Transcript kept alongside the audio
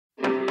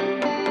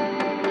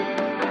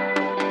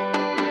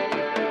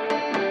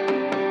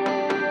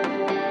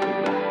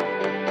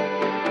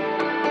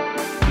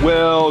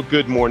Well,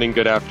 good morning,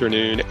 good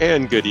afternoon,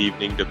 and good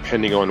evening,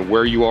 depending on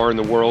where you are in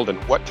the world and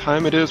what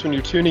time it is when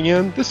you're tuning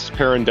in. This is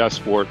Perrin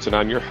Desports, and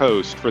I'm your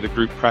host for the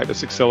Group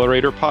Practice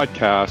Accelerator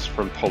podcast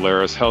from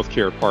Polaris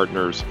Healthcare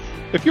Partners.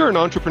 If you're an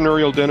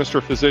entrepreneurial dentist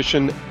or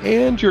physician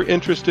and you're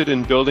interested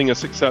in building a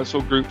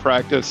successful group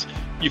practice,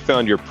 you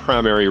found your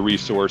primary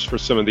resource for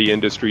some of the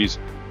industry's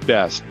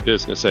best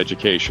business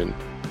education.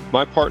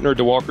 My partner,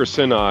 DeWalker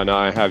Sinha, and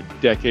I have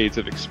decades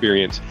of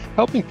experience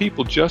helping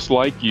people just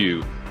like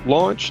you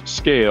launch,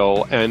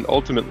 scale, and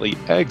ultimately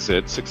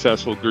exit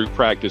successful group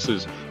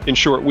practices. In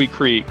short, we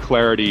create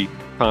clarity,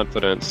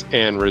 confidence,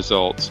 and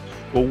results.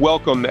 Well,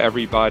 welcome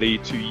everybody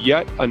to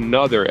yet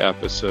another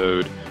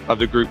episode of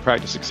the Group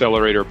Practice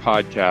Accelerator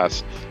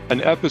podcast,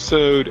 an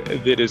episode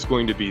that is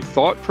going to be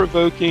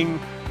thought-provoking,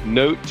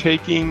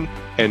 note-taking,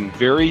 and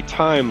very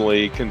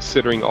timely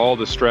considering all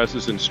the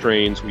stresses and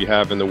strains we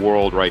have in the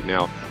world right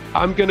now.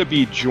 I'm going to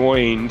be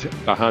joined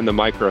behind the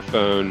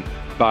microphone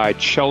by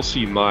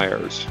Chelsea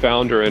Myers,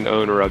 founder and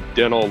owner of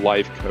Dental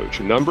Life Coach.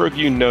 A number of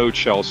you know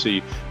Chelsea.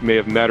 You may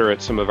have met her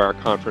at some of our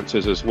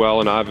conferences as well,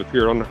 and I've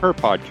appeared on her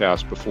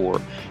podcast before.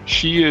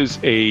 She is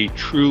a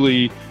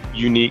truly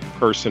unique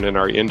person in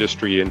our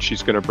industry, and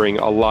she's going to bring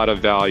a lot of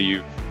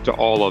value to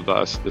all of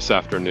us this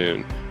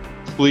afternoon.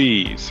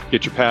 Please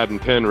get your pad and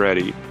pen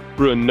ready.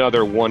 Brew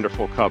another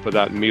wonderful cup of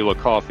that Mila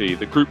coffee.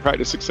 The Group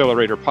Practice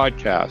Accelerator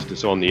podcast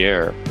is on the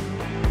air.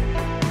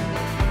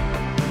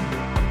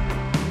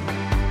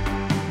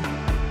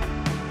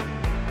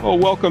 Well,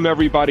 welcome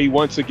everybody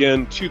once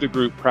again to the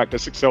Group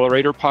Practice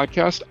Accelerator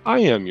podcast. I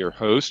am your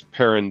host,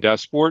 Perrin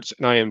Desports,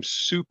 and I am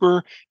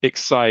super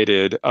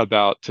excited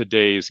about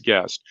today's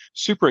guest.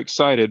 Super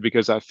excited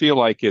because I feel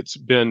like it's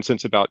been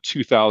since about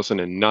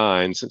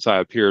 2009 since I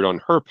appeared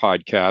on her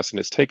podcast, and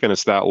it's taken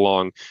us that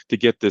long to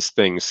get this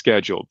thing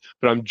scheduled.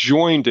 But I'm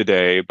joined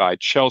today by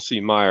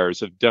Chelsea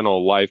Myers of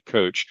Dental Life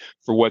Coach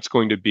for what's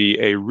going to be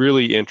a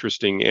really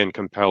interesting and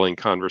compelling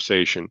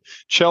conversation.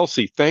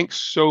 Chelsea, thanks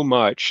so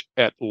much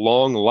at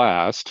long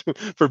last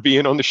for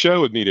being on the show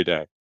with me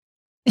today.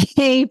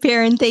 Hey,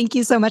 Perrin, thank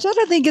you so much. I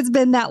don't think it's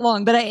been that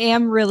long, but I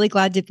am really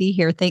glad to be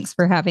here. Thanks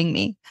for having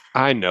me.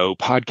 I know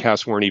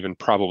podcasts weren't even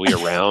probably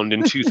around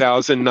in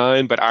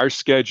 2009, but our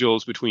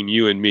schedules between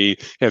you and me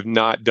have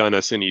not done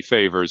us any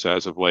favors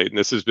as of late. And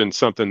this has been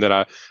something that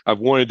I've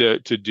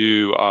wanted to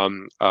do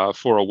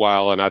for a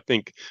while. And I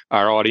think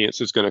our audience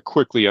is going to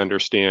quickly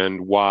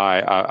understand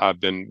why I've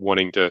been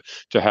wanting to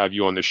have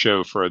you on the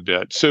show for a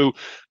bit. So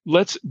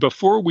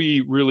before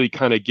we really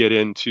kind of get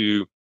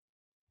into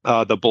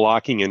the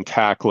blocking and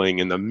tackling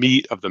and the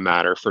meat of the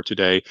matter for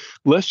today,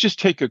 let's just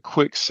take a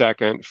quick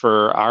second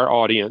for our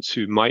audience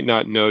who might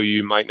not know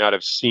you, might not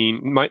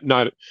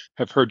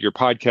have heard your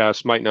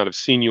podcast, might not have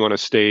seen you on a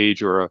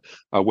stage or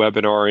a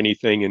webinar or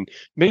anything, and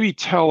maybe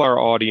tell our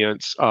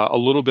audience a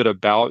little bit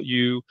about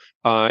you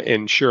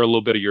and share a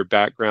little bit of your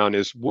background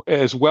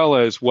as well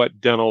as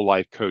what Dental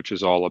Life Coach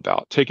is all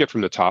about. Take it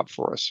from the top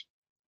for us.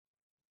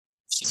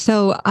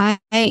 So I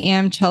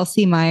am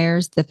Chelsea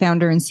Myers, the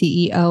founder and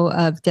CEO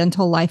of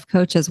Dental Life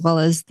Coach, as well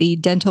as the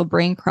Dental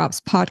Brain Crops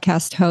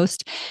podcast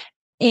host.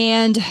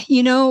 And,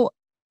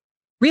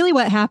 really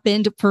what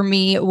happened for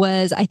me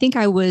was I think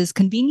I was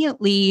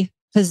conveniently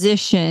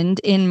positioned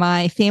in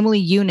my family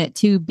unit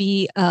to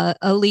be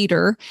a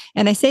leader.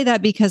 And I say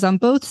that because on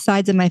both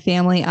sides of my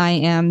family, I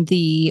am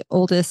the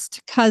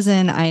oldest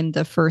cousin. I'm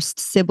the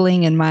first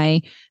sibling in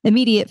my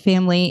immediate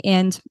family.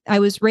 And I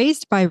was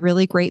raised by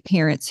really great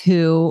parents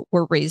who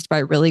were raised by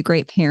really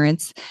great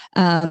parents.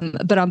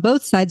 But on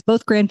both sides,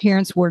 both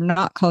grandparents were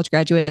not college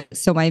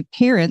graduates. So my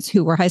parents,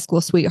 who were high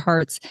school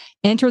sweethearts,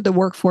 entered the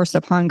workforce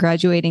upon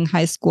graduating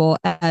high school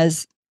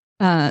as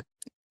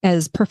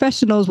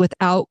professionals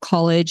without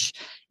college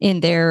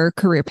in their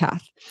career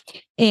path.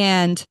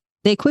 And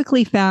they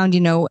quickly found,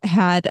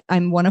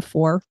 I'm one of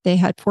four, they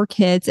had 4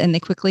 kids, and they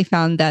quickly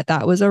found that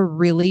that was a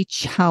really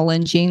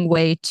challenging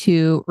way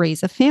to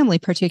raise a family,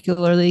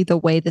 particularly the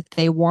way that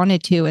they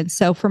wanted to. And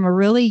so from a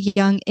really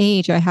young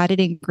age, I had it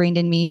ingrained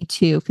in me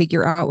to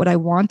figure out what I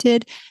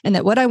wanted, and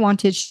that what I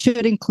wanted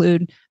should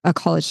include a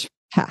college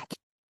path.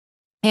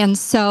 And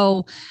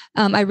so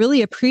I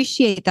really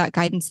appreciate that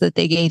guidance that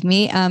they gave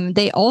me.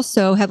 They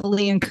also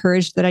heavily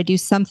encouraged that I do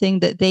something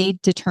that they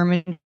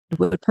determined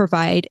would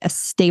provide a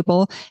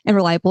stable and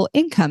reliable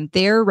income.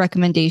 Their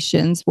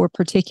recommendations were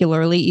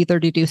particularly either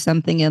to do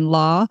something in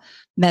law,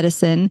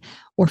 medicine,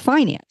 or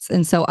finance.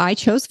 And so I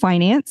chose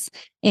finance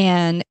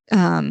and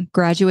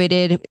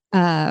graduated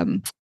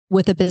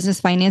with a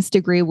business finance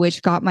degree,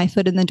 which got my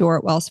foot in the door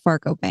at Wells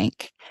Fargo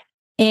Bank.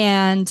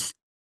 And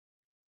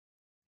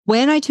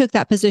when I took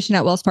that position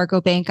at Wells Fargo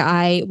Bank,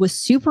 I was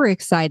super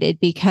excited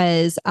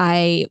because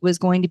I was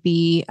going to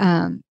be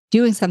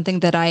doing something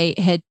that I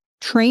had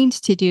trained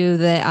to do,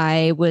 that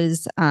I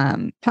was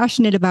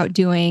passionate about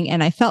doing,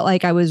 and I felt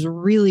like I was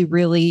really,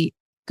 really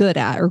good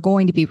at, or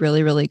going to be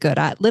really, really good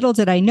at. Little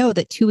did I know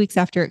that 2 weeks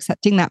after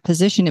accepting that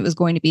position, it was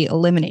going to be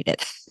eliminated.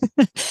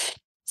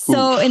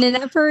 So in an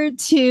effort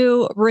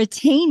to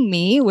retain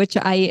me, which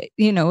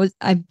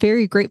I'm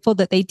very grateful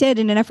that they did,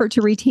 in an effort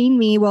to retain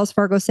me, Wells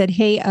Fargo said,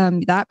 hey,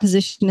 that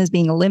position is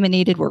being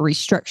eliminated. We're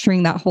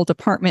restructuring that whole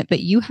department, but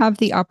you have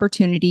the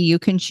opportunity. You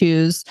can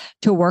choose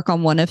to work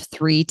on one of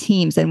 3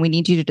 teams, and we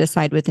need you to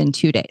decide within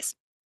 2 days.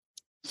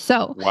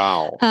 So,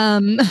 wow.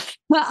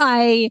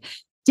 I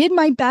did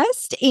my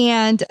best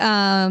and,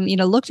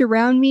 looked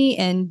around me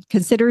and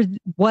considered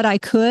what I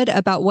could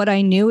about what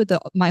I knew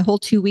my whole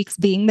 2 weeks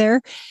being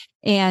there,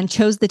 and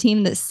chose the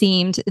team that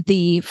seemed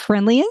the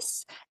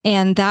friendliest.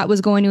 And that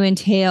was going to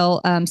entail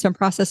some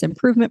process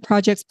improvement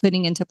projects,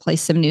 putting into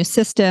place some new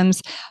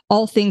systems,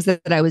 all things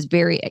that I was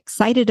very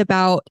excited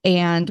about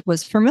and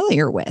was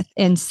familiar with.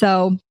 And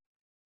so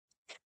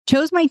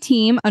chose my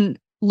team and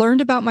learned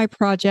about my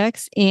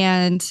projects,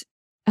 and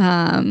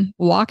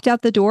walked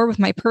out the door with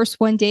my purse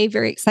one day,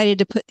 very excited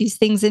to put these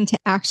things into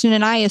action.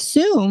 And I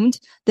assumed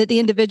that the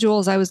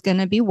individuals I was going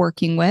to be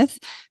working with,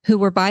 who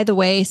were, by the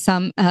way,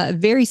 some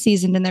very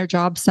seasoned in their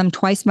jobs, some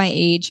twice my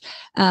age,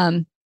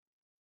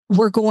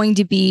 were going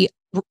to be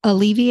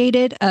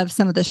alleviated of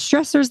some of the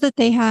stressors that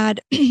they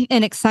had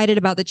and excited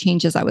about the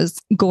changes I was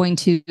going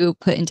to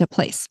put into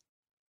place.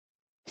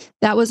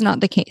 That was not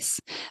the case.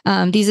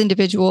 These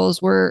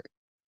individuals were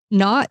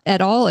not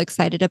at all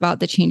excited about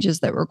the changes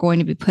that were going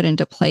to be put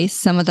into place.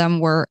 Some of them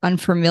were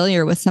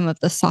unfamiliar with some of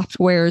the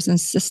softwares and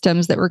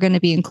systems that were going to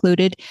be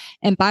included.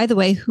 And by the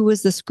way, who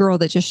is this girl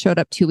that just showed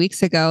up 2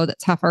 weeks ago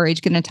that's half our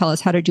age going to tell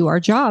us how to do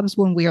our jobs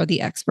when we are the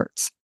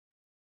experts?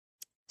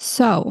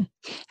 So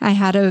I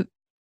had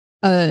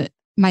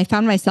I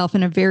found myself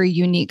in a very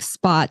unique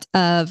spot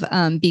of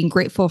being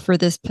grateful for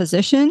this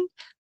position,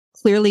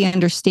 clearly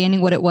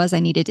understanding what it was I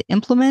needed to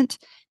implement,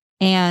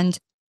 and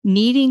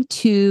needing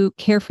to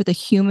care for the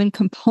human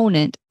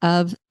component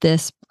of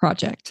this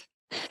project.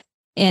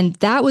 And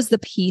that was the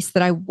piece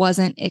that I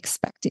wasn't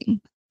expecting.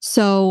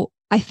 So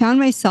I found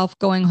myself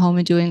going home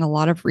and doing a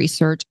lot of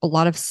research, a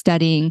lot of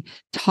studying,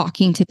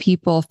 talking to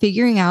people,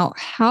 figuring out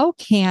how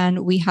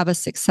can we have a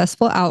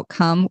successful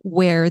outcome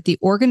where the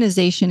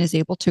organization is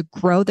able to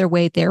grow their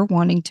way they're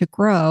wanting to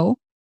grow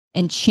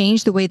and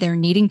change the way they're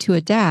needing to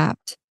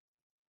adapt,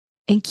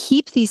 and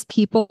keep these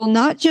people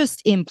not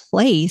just in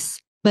place,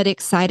 but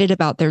excited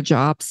about their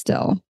job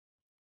still.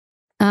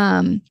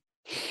 And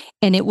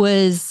it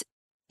was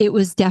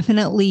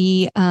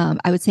definitely, I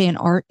would say, an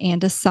art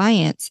and a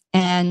science.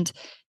 And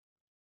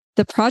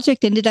the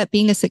project ended up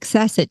being a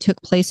success. It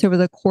took place over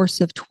the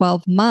course of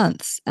 12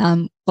 months.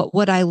 But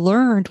what I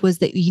learned was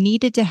that you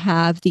needed to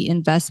have the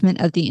investment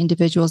of the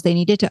individuals. They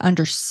needed to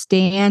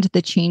understand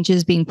the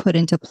changes being put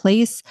into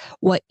place,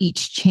 what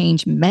each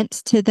change meant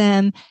to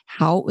them,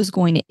 how it was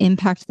going to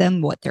impact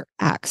them, what their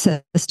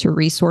access to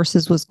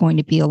resources was going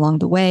to be along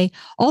the way,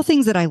 all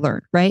things that I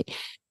learned, right?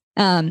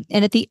 And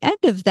at the end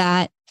of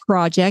that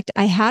project,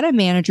 I had a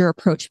manager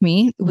approach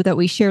me that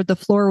we shared the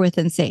floor with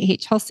and say, hey,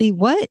 Chelsea,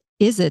 what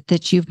is it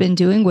that you've been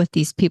doing with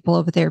these people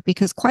over there?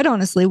 Because quite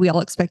honestly, we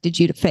all expected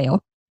you to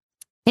fail.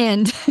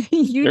 And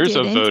There's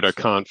didn't. a vote of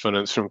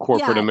confidence from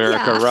corporate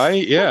America,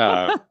 right?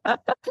 Yeah.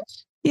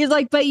 He's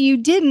like, but you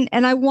didn't.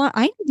 And I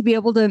need to be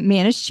able to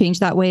manage change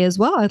that way as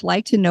well. I'd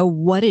like to know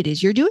what it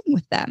is you're doing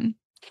with them.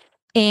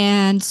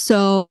 And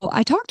so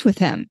I talked with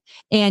him,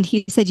 and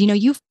he said,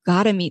 you've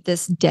got to meet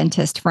this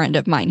dentist friend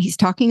of mine. He's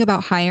talking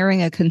about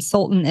hiring a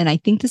consultant, and I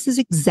think this is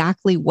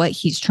exactly what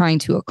he's trying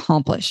to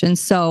accomplish. And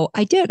so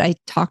I did. I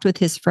talked with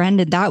his friend,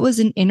 and that was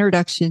an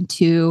introduction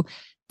to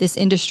this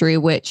industry,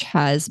 which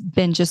has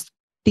been just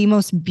the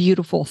most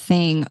beautiful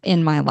thing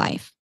in my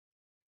life.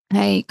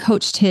 I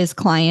coached his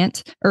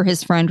client, or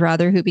his friend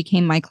rather, who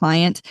became my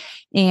client,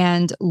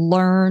 and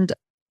learned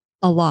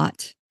a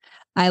lot.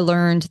 I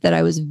learned that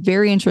I was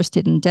very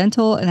interested in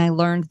dental, and I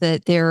learned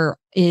that there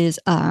is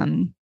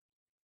a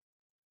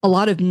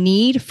lot of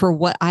need for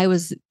what I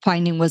was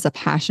finding was a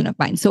passion of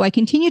mine. So I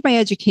continued my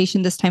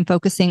education, this time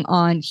focusing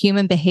on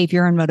human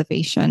behavior and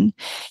motivation.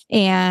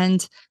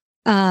 And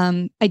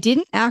I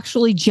didn't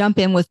actually jump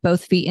in with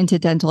both feet into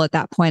dental at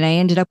that point. I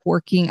ended up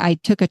I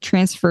took a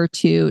transfer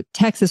to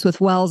Texas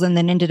with Wells, and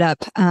then ended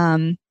up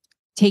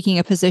taking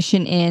a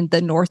position in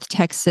the North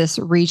Texas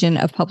region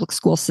of public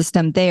school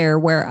system there,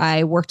 where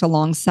I worked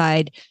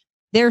alongside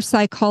their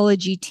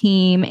psychology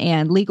team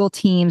and legal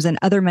teams and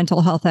other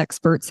mental health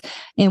experts.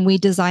 And we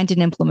designed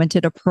and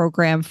implemented a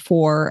program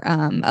for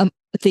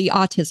the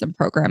autism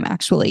program,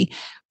 actually,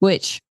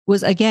 which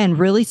was, again,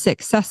 really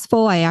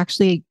successful. I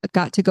actually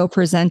got to go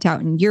present out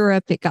in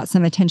Europe. It got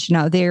some attention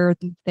out there.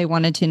 They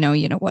wanted to know,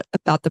 what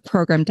about the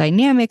program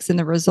dynamics and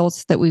the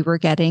results that we were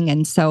getting.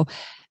 And so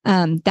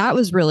that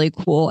was really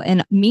cool.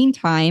 And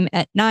meantime,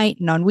 at night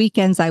and on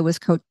weekends, I was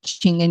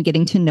coaching and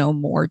getting to know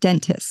more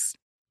dentists.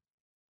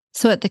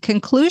 So at the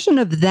conclusion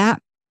of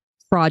that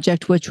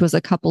project, which was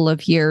a couple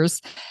of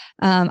years,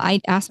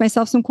 I asked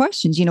myself some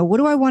questions. What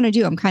do I want to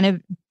do? I'm kind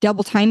of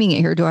double timing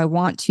it here. Do I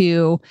want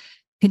to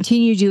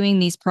continue doing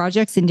these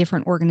projects in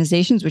different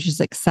organizations, which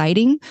is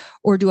exciting,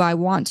 or do I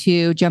want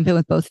to jump in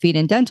with both feet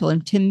in dental?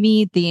 And to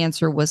me, the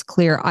answer was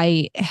clear.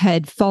 I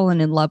had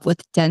fallen in love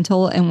with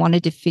dental and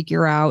wanted to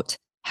figure out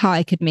how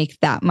I could make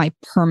that my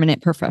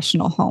permanent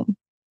professional home.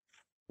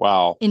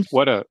 Wow. In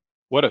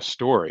What a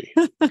story.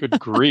 Good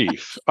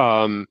grief.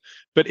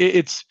 But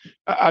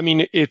I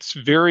mean, it's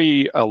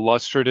very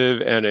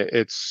illustrative, and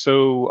it's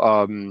so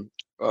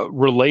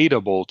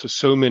relatable to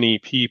so many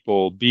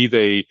people, be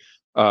they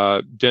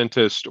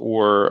dentists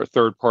or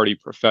third-party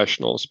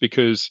professionals,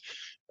 because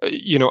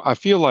I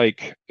feel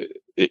like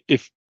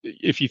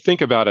if you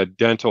think about a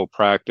dental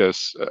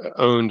practice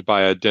owned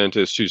by a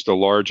dentist who's the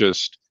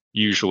largest,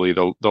 usually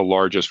the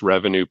largest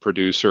revenue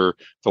producer,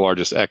 the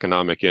largest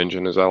economic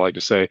engine, as I like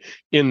to say,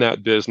 in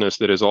that business,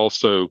 that is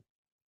also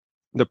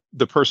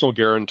the personal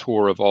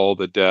guarantor of all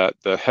the debt,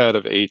 the head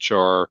of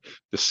HR,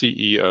 the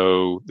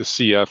CEO, the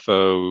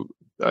CFO,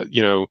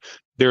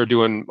 they're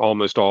doing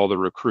almost all the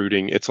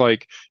recruiting. It's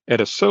like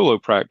at a solo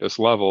practice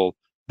level,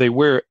 they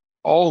wear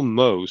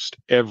almost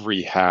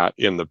every hat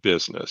in the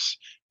business.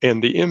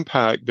 And the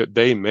impact that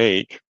they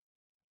make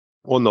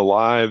on the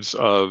lives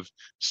of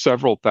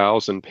several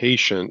thousand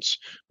patients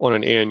on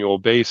an annual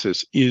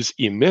basis is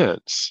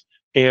immense.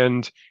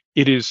 And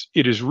it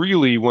is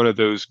really one of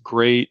those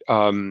great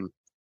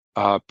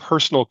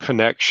personal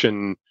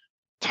connection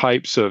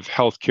types of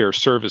healthcare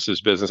services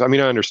business. I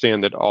mean, I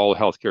understand that all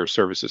healthcare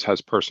services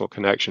has personal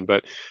connection,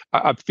 but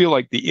I feel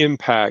like the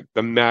impact,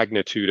 the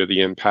magnitude of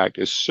the impact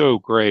is so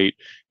great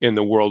in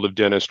the world of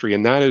dentistry.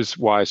 And that is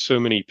why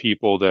so many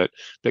people that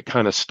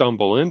kind of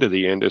stumble into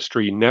the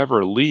industry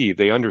never leave.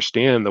 They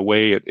understand the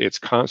way it's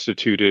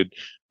constituted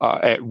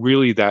at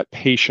really that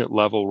patient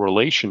level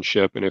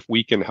relationship. And if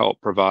we can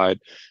help provide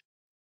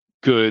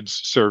goods,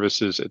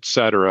 services, et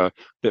cetera,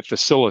 that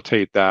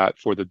facilitate that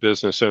for the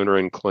business owner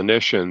and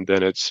clinician,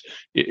 then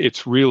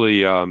it's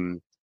really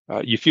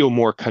you feel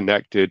more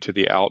connected to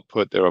the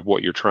output there of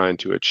what you're trying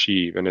to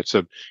achieve, and it's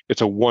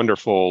a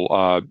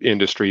wonderful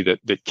industry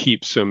that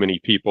keeps so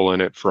many people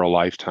in it for a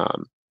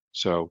lifetime.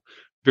 So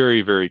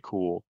very, very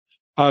cool.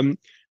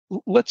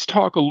 Let's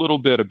talk a little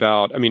bit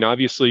about. I mean,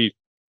 obviously,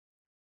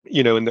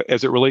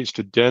 as it relates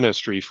to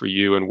dentistry for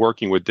you and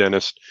working with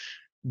dentists,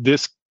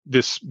 this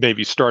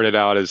maybe started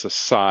out as a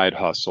side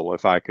hustle,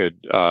 if I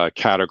could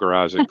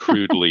categorize it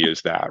crudely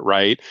as that,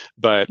 right?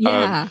 But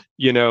Yeah.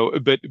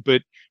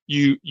 but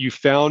you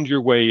found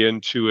your way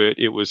into it.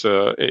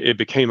 It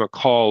became a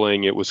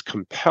calling. It was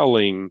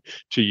compelling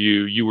to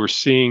you. You were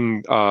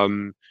seeing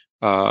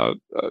the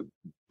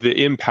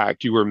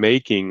impact you were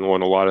making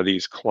on a lot of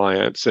these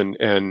clients, and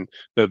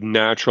the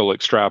natural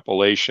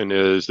extrapolation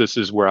is, this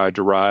is where I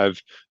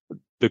derive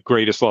the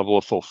greatest level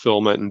of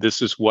fulfillment, and this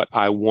is what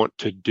I want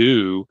to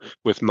do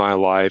with my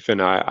life,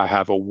 and I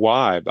have a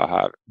why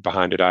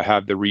behind it. I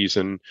have the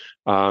reason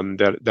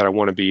that I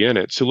want to be in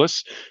it. So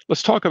let's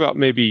talk about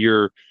maybe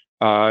your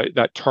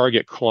that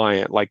target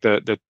client, like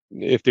the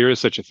if there is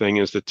such a thing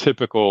as the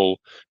typical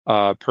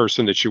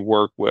person that you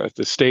work with,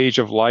 the stage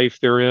of life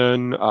they're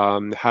in,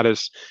 how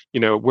does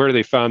where do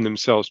they find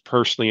themselves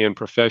personally and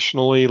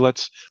professionally?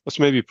 Let's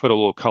maybe put a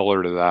little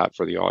color to that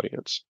for the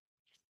audience.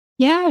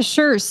 Yeah,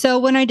 sure. So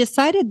when I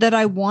decided that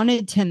I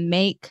wanted to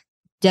make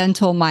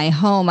dental my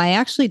home, I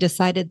actually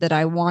decided that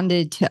I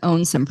wanted to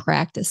own some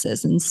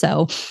practices. And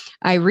so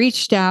I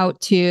reached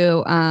out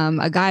to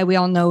a guy we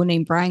all know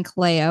named Brian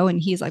Kaleo, and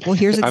he's like, well,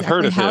 here's I've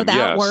heard exactly of how him,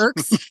 that yes.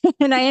 works.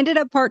 And I ended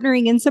up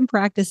partnering in some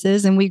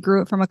practices, and we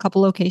grew it from a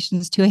couple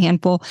locations to a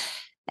handful.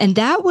 And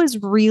that was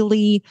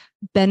really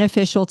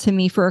beneficial to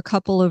me for a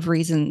couple of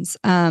reasons.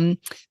 From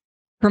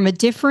a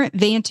different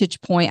vantage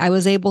point, I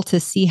was able to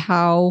see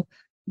how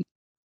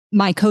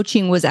my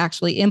coaching was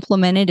actually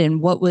implemented and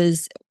what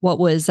was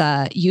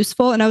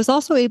useful. And I was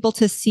also able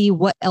to see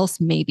what else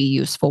may be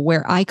useful,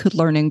 where I could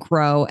learn and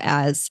grow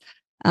as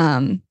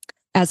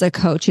a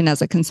coach and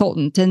as a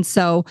consultant. And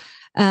so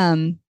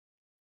when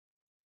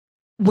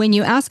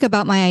you ask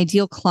about my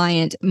ideal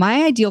client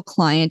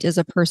is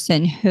a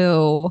person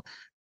who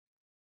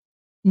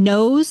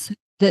knows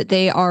that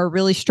they are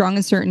really strong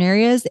in certain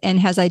areas and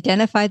has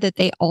identified that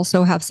they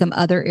also have some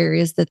other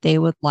areas that they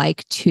would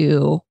like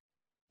to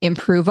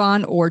improve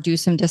on or do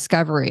some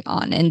discovery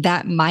on. And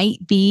that might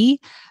be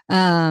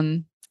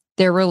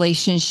their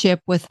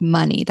relationship with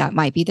money. That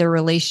might be their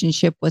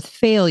relationship with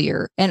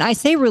failure. And I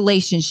say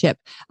relationship,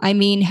 I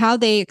mean how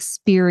they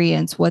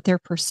experience, what their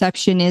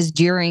perception is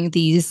during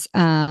these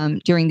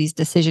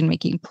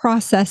decision-making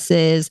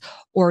processes,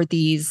 or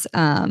these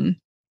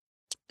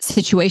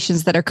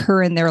situations that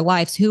occur in their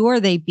lives. Who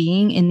are they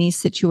being in these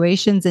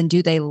situations, and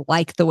do they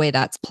like the way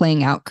that's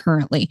playing out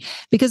currently?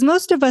 Because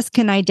most of us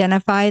can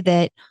identify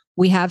that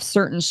we have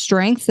certain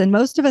strengths, and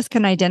most of us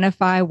can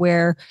identify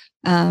where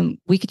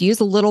we could use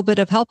a little bit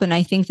of help. And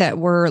I think that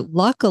we're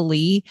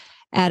luckily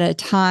at a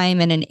time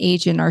and an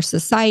age in our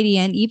society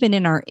and even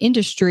in our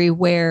industry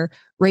where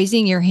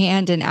raising your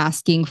hand and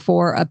asking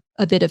for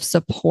a bit of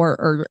support,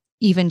 or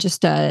even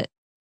just a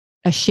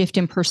shift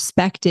in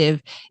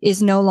perspective,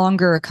 is no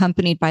longer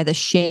accompanied by the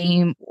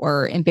shame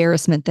or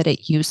embarrassment that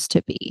it used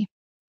to be.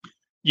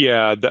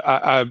 Yeah,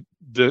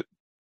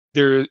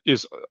 there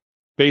is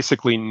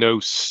basically no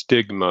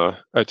stigma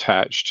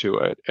attached to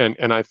it,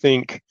 and I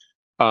think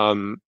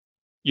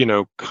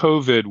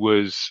COVID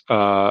was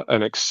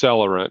an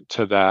accelerant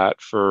to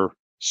that for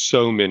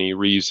so many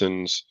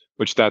reasons,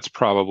 which that's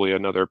probably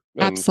another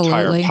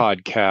entire Absolutely.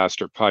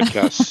 podcast or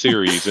podcast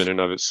series in and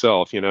of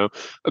itself,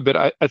 But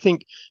I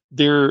think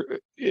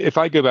if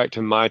I go back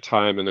to my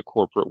time in the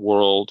corporate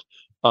world,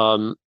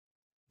 um,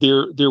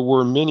 there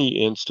were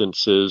many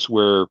instances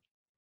where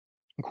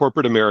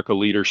corporate America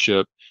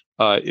leadership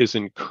is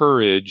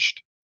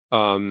encouraged,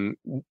 um,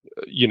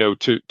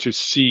 to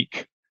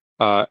seek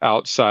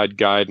outside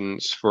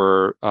guidance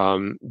for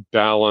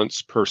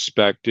balance,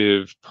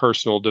 perspective,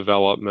 personal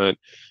development,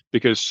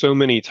 because so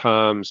many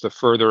times the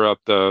further up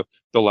the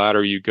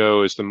ladder you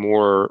go, is the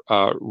more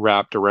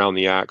wrapped around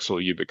the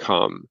axle you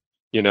become.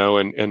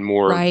 And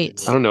more, I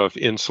Right. don't know if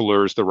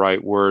insular is the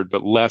right word,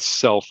 but less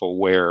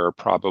self-aware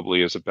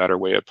probably is a better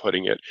way of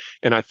putting it.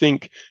 And I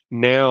think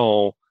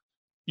now,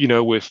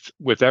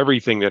 with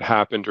everything that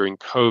happened during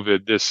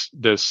COVID, this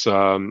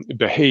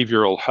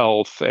behavioral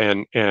health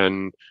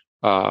and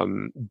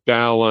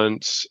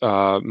balance,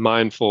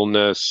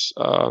 mindfulness,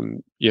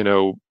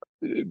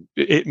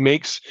 it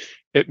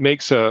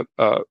makes a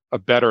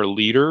better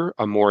leader,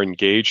 a more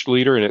engaged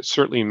leader, and it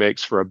certainly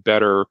makes for a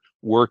better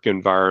work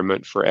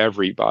environment for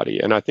everybody.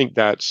 And I think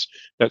that's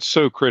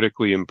so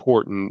critically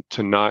important,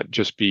 to not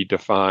just be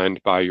defined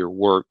by your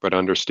work, but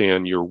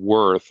understand your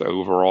worth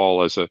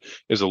overall as a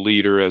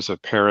leader, as a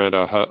parent,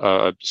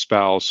 a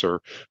spouse, or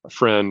a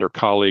friend, or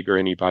colleague, or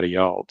anybody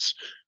else.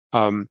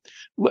 Um,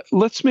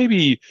 let's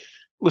maybe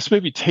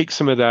take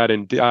some of that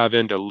and dive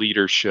into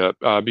leadership,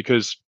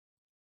 because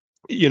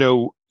you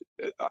know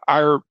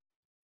our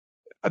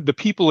the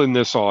people in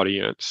this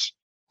audience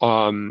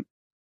um,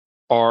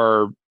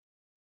 are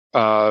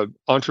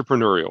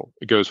entrepreneurial.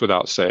 It goes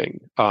without saying.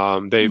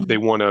 They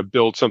Mhm. want to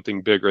build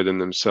something bigger than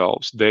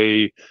themselves.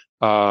 They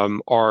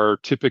are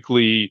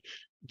typically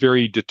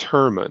very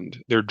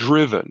determined. They're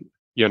driven.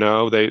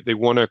 They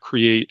want to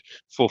create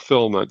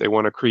fulfillment. They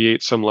want to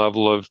create some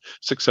level of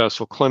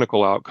successful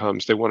clinical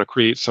outcomes. They want to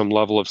create some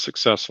level of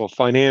successful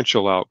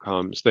financial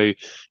outcomes.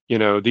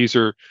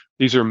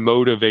 These are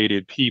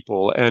motivated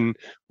people. And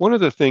one of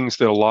the things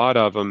that a lot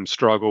of them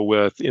struggle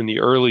with in the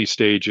early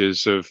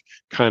stages of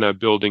kind of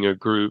building a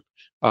group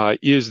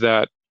is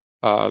that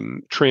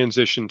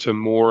transition to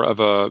more of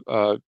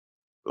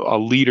a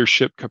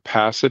leadership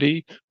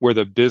capacity, where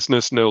the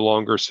business no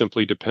longer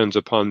simply depends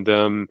upon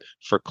them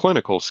for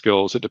clinical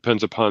skills. It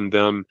depends upon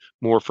them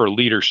more for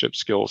leadership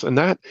skills. And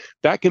that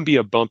can be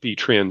a bumpy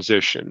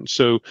transition.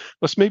 So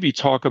let's maybe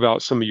talk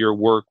about some of your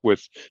work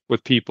with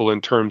people in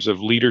terms of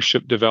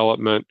leadership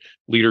development,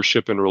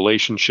 leadership and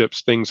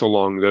relationships, things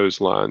along those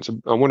lines.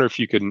 I wonder if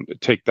you can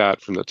take that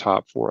from the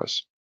top for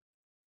us.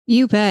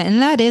 You bet.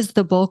 And that is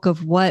the bulk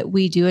of what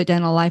we do at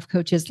Dental Life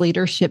Coaches,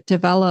 leadership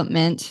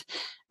development.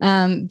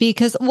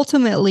 Because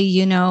ultimately,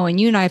 and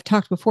you and I have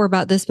talked before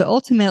about this, but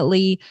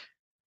ultimately,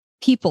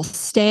 people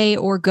stay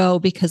or go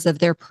because of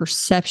their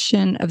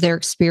perception of their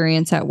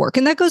experience at work.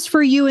 And that goes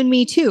for you and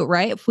me too,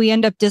 right? If we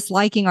end up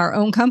disliking our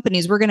own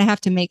companies, we're going to have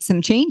to make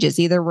some changes.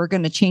 Either we're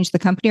going to change the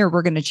company or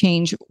we're going to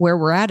change where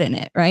we're at in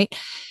it, right?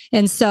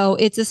 And so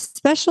it's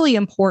especially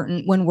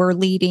important when we're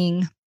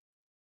leading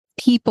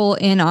people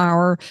in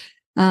our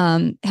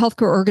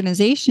healthcare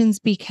organizations,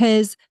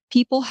 because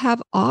people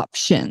have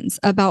options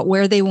about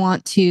where they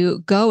want to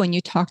go. And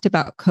you talked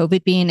about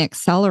COVID being an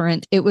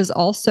accelerant. It was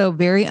also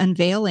very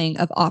unveiling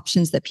of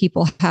options that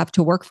people have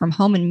to work from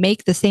home and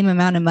make the same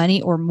amount of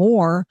money or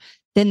more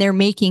than they're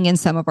making in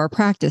some of our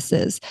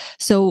practices.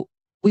 So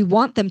we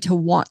want them to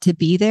want to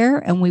be there,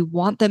 and we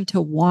want them to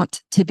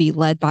want to be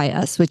led by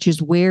us, which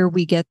is where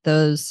we get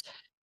those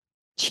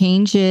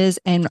changes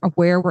and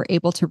where we're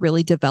able to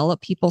really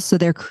develop people so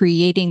they're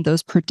creating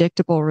those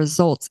predictable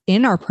results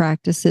in our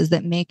practices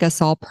that make us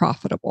all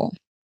profitable.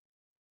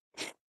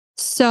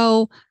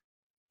 So,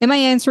 am I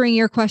answering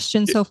your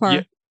question so Yeah,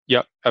 far?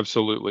 yeah,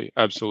 absolutely,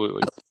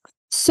 absolutely.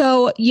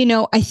 So,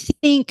 I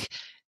think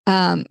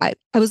I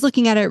was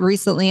looking at it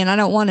recently, and I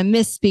don't want to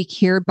misspeak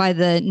here by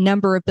the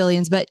number of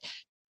billions, but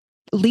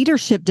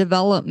leadership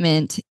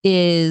development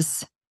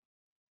is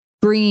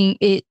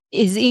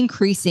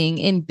increasing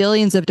in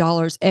billions of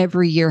dollars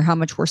every year, how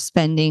much we're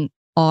spending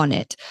on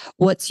it.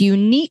 What's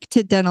unique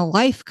to Dental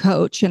Life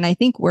Coach, and I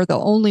think we're the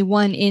only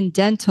one in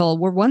dental,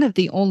 we're one of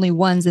the only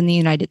ones in the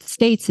United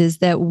States, is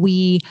that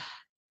we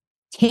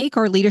take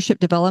our leadership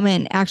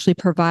development and actually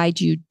provide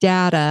you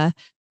data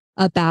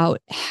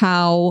about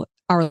how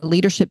our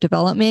leadership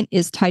development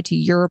is tied to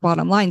your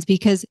bottom lines.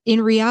 Because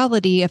in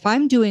reality, if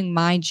I'm doing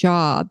my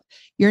job,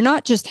 you're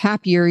not just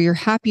happier, you're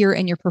happier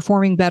and you're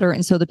performing better.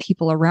 And so the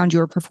people around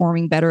you are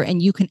performing better.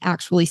 And you can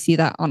actually see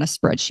that on a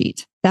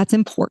spreadsheet. That's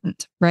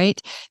important,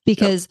 right?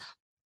 Yep.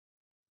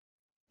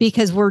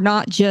 Because we're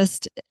not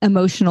just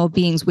emotional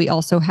beings, we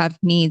also have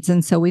needs.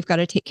 And so we've got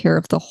to take care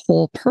of the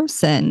whole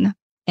person,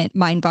 and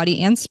mind,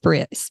 body, and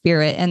spirit.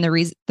 And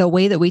the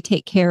way that we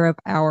take care of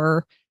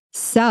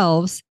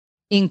ourselves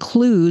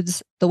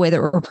includes the way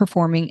that we're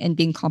performing and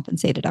being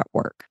compensated at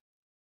work.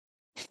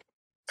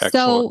 Excellent.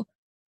 So,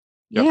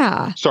 Yep.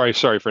 yeah.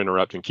 Sorry for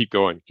interrupting. Keep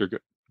going. You're good.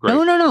 Great.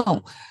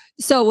 No.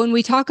 So when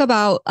we talk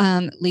about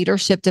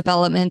leadership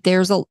development,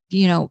 there's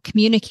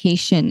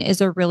communication is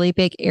a really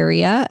big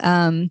area.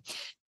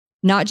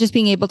 Not just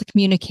being able to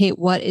communicate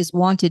what is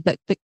wanted, but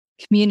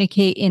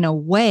communicate in a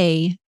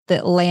way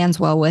that lands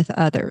well with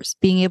others.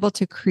 Being able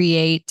to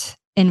create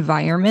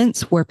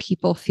environments where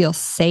people feel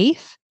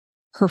safe,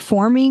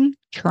 performing,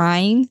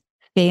 trying,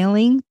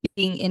 failing,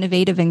 being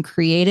innovative and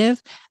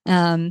creative.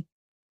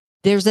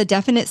 There's a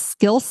definite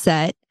skill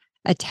set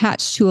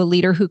attached to a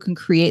leader who can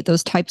create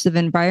those types of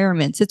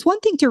environments. It's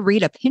one thing to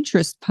read a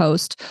Pinterest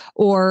post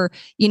or,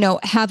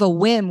 have a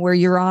whim where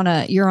you're on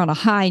a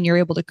high and you're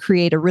able to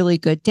create a really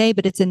good day,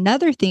 but it's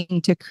another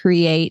thing to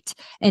create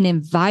an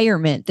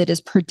environment that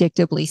is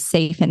predictably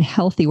safe and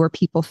healthy where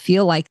people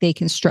feel like they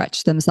can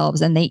stretch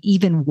themselves and they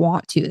even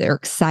want to. They're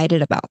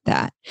excited about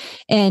that.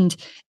 And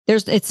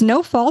it's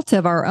no fault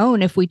of our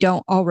own if we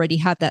don't already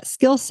have that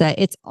skill set.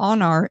 It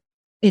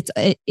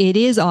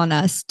is on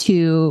us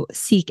to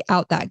seek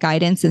out that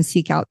guidance and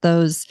seek out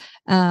those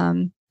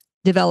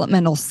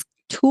developmental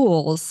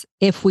tools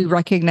if we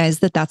recognize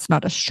that that's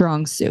not a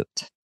strong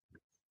suit.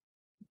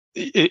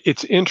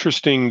 It's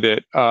interesting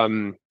that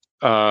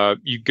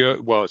you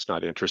go, well, it's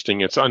not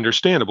interesting. It's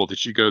understandable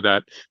that you go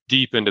that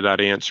deep into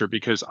that answer,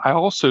 because I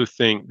also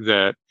think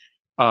that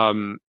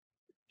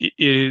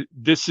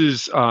this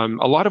is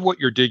a lot of what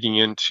you're digging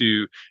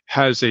into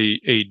has a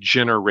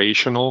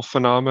generational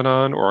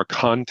phenomenon or a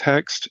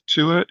context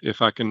to it, if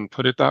I can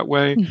put it that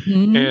way.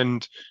 Mm-hmm.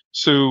 And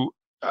so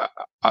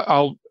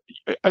I'll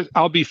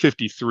be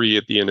 53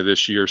 at the end of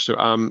this year, so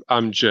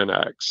I'm Gen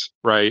X,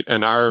 right?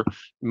 And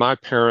my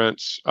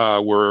parents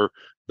were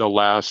the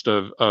last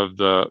of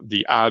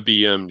the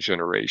IBM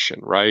generation,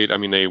 right? I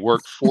mean, they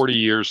worked 40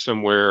 years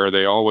somewhere.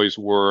 They always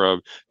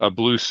wore a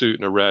blue suit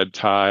and a red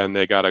tie, and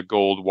they got a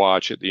gold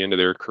watch at the end of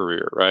their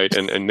career, right?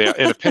 And they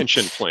and a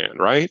pension plan,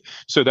 right?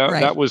 So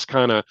that was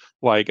kind of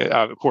like,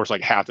 of course,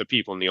 like half the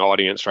people in the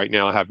audience right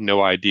now have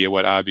no idea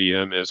what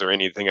IBM is or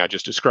anything I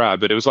just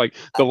described. But it was like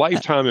the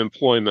lifetime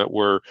employment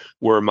were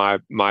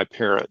my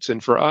parents,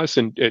 and for us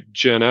at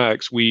Gen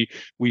X, we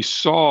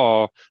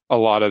saw a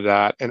lot of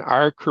that, and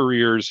our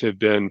careers have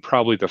been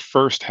probably the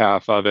first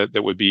half of it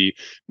that would be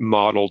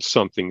modeled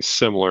something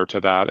similar to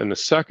that, and the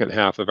second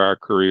half of our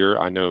career,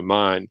 I know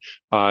mine,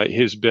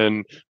 has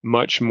been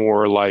much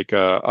more like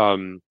a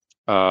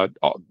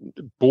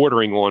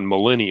bordering on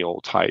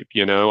millennial type.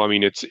 I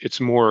mean,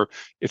 it's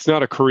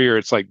not a career.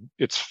 It's like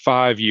it's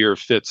 5-year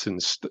fits and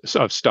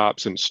of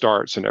stops and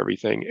starts and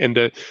everything.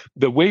 And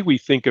the way we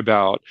think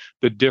about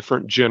the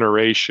different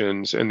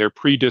generations and their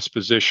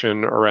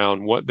predisposition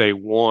around what they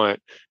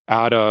want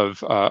out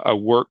of a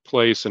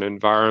workplace, an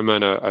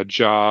environment, a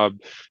job,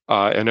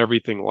 and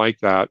everything like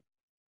that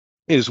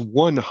is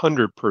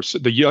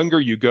 100%. The younger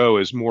you go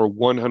is more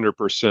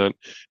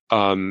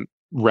 100%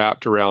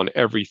 wrapped around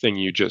everything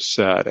you just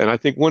said. And I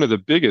think one of the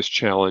biggest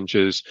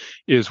challenges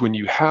is when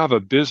you have a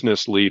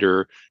business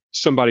leader,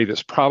 somebody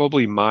that's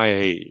probably my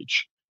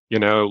age,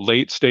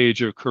 late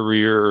stage of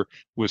career,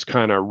 was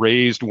kind of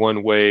raised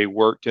one way,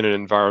 worked in an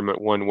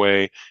environment one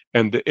way,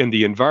 and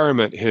the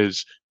environment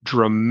has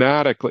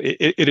dramatically,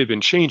 it had been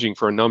changing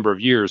for a number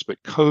of years,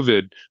 but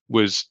COVID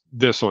was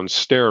this on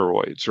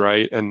steroids,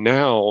 right? And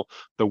now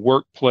the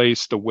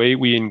workplace, the way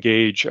we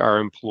engage our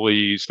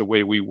employees, the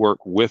way we work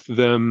with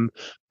them,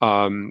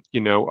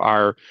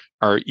 our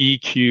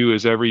EQ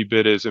is every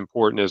bit as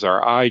important as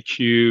our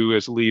IQ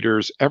as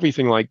leaders.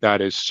 Everything like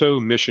that is so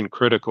mission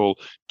critical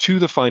to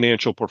the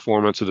financial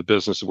performance of the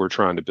business that we're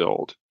trying to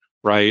build,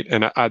 right?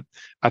 And I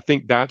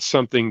think that's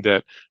something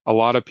that a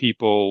lot of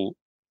people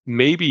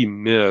maybe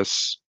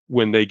miss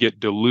when they get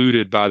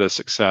deluded by the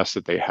success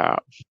that they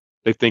have.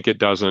 They think it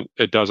doesn't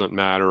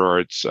matter,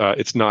 or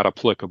it's not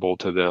applicable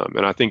to them.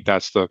 And I think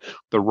that's the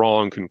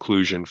wrong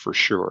conclusion for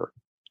sure.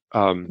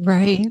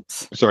 Right.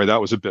 Sorry, that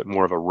was a bit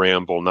more of a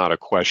ramble, not a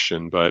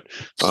question, but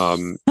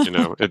I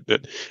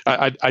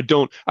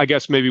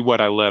guess maybe what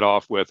I led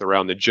off with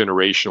around the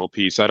generational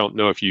piece, I don't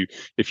know if you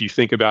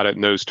think about it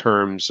in those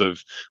terms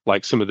of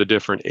like some of the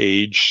different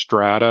age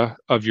strata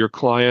of your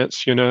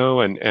clients,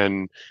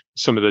 and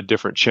some of the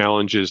different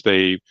challenges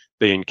they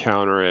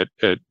encounter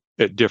at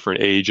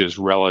different ages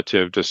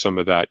relative to some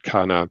of that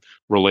kind of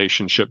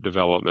relationship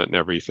development and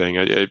everything.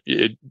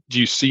 Do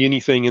you see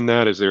anything in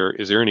that? Is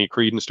there any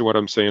credence to what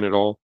I'm saying at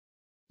all?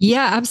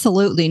 Yeah,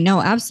 absolutely. No,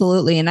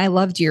 absolutely. And I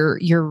loved your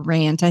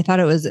rant. I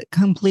thought it was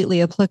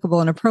completely applicable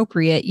and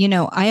appropriate.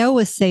 I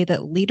always say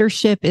that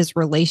leadership is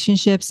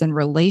relationships, and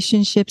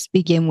relationships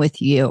begin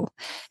with you.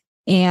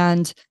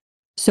 And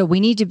so we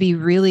need to be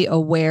really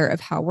aware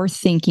of how we're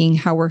thinking,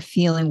 how we're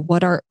feeling,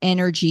 what our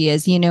energy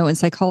is. In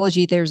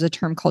psychology, there's a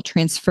term called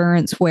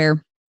transference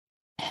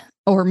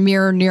or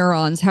mirror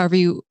neurons, however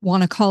you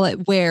want to call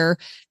it, where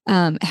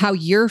how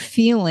you're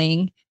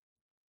feeling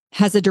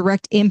has a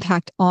direct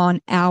impact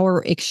on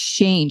our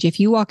exchange. If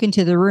you walk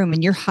into the room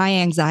and you're high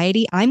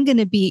anxiety, I'm going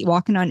to be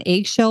walking on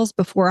eggshells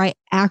before I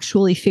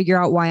actually figure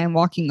out why I'm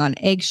walking on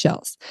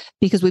eggshells,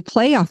 because we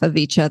play off of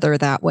each other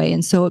that way.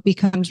 And so it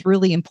becomes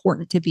really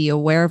important to be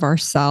aware of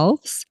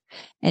ourselves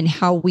and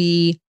how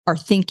we our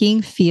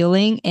thinking,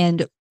 feeling,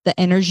 and the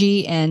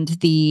energy and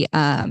the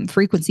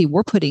frequency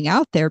we're putting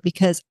out there,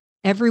 because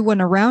everyone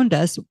around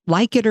us,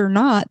 like it or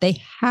not, they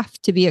have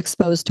to be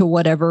exposed to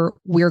whatever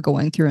we're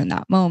going through in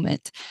that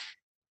moment.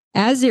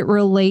 As it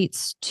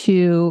relates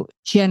to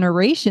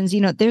generations,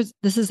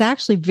 this is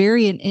actually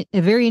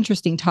a very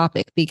interesting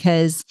topic,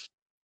 because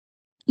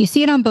you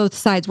see it on both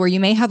sides, where you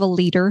may have a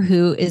leader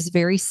who is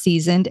very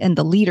seasoned, and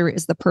the leader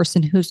is the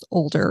person who's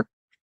older,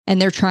 and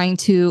they're trying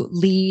to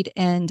lead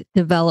and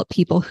develop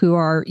people who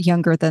are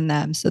younger than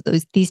them. So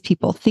these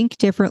people think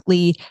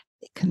differently,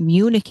 they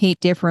communicate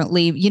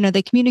differently.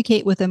 They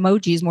communicate with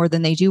emojis more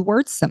than they do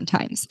words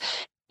sometimes.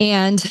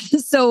 And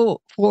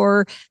so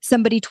for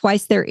somebody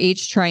twice their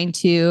age trying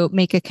to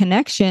make a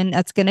connection,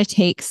 that's going to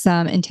take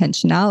some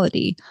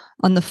intentionality.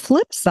 On the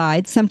flip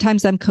side,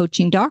 sometimes I'm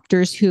coaching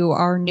doctors who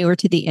are newer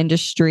to the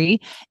industry,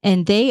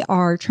 and they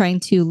are trying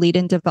to lead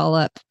and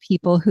develop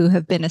people who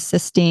have been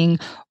assisting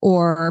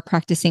or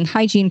practicing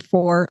hygiene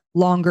for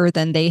longer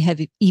than they have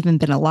even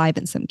been alive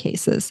in some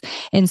cases.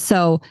 And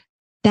so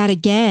that,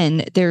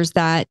 again, there's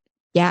that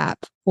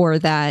gap or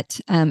that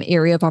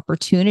area of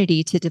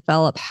opportunity to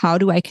develop. How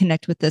do I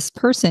connect with this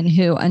person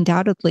who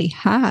undoubtedly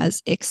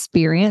has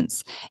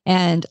experience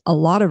and a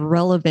lot of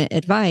relevant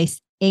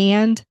advice,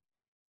 and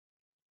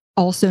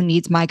also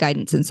needs my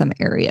guidance in some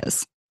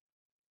areas?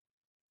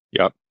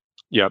 Yep.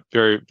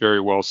 Very, very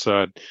well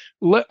said.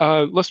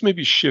 Let's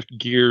maybe shift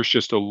gears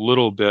just a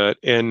little bit.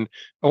 And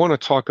I want to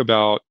talk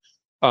about,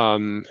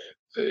 maybe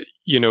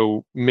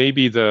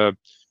the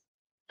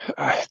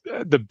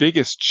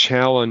biggest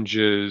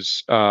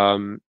challenges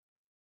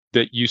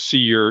that you see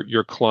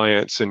your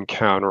clients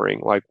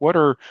encountering. Like, what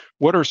are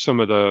some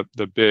of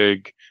the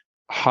big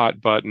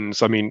hot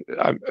buttons? I mean,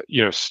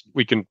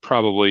 we can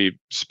probably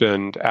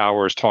spend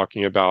hours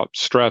talking about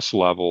stress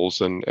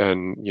levels and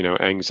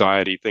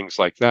anxiety, things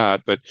like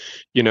that. But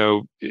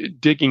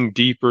digging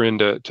deeper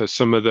into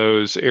some of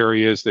those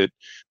areas that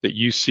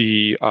you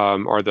see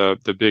are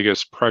the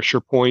biggest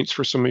pressure points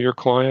for some of your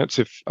clients.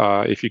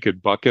 If you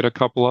could bucket a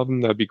couple of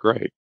them, that'd be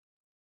great.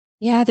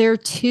 Yeah, there are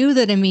two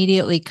that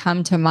immediately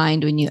come to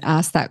mind when you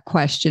ask that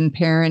question,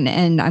 Perrin,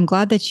 and I'm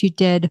glad that you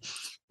did.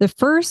 The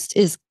first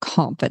is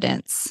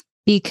confidence,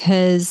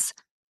 because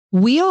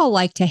we all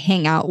like to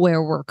hang out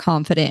where we're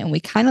confident, and we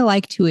kind of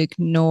like to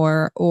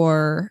ignore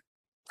or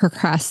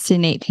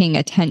procrastinate paying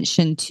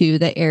attention to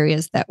the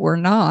areas that we're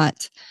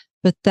not.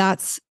 But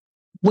that's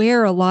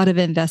where a lot of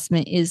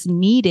investment is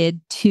needed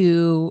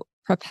to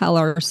propel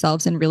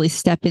ourselves and really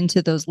step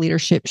into those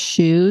leadership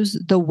shoes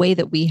the way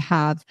that we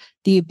have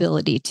the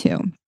ability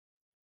to.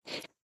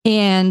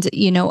 And,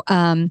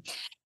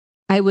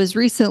 I was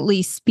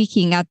recently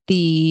speaking at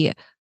the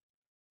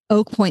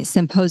Oak Point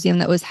Symposium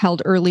that was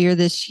held earlier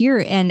this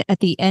year. And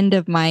at the end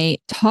of my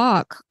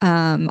talk,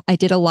 I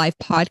did a live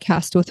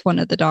podcast with one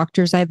of the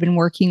doctors I've been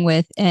working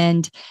with.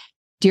 And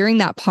during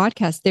that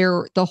podcast,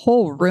 the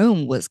whole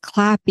room was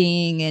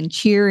clapping and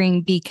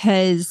cheering,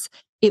 because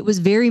it was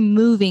very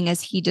moving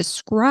as he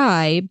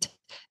described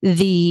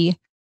the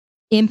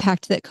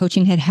impact that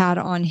coaching had had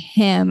on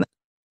him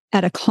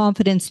at a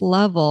confidence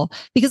level.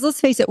 Because let's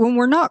face it, when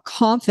we're not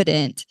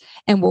confident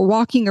and we're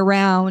walking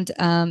around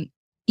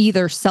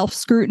either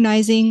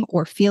self-scrutinizing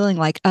or feeling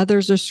like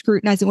others are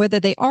scrutinizing, whether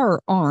they are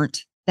or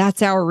aren't,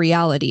 that's our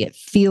reality. It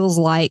feels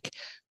like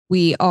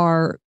we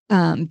are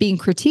being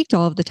critiqued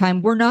all of the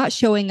time. We're not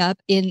showing up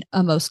in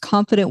a most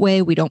confident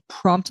way. We don't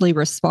promptly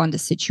respond to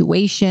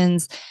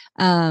situations.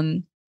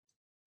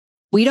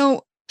 We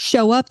don't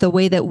show up the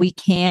way that we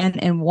can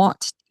and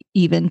want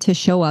even to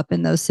show up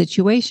in those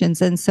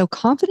situations. And so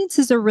confidence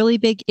is a really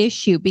big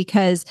issue,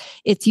 because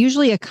it's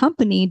usually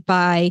accompanied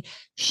by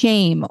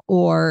shame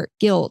or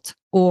guilt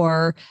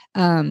or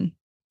a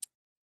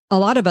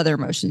lot of other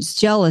emotions,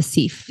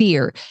 jealousy,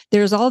 fear.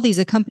 There's all these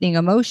accompanying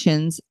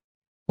emotions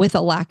with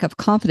a lack of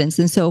confidence.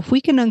 And so if we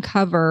can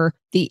uncover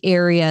the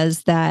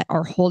areas that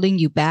are holding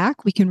you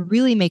back, we can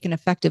really make an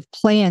effective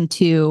plan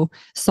to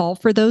solve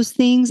for those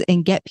things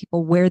and get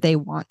people where they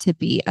want to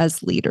be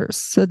as leaders.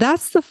 So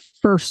that's the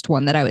first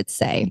one that I would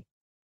say.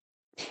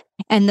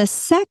 And the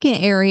second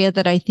area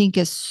that I think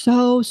is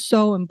so,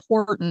 so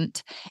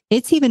important,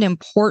 it's even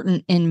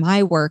important in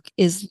my work,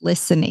 is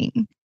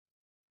listening.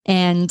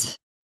 And,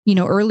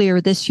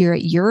 earlier this year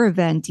at your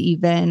event,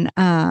 even,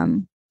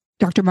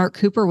 Dr. Mark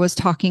Cooper was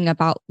talking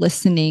about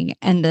listening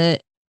and the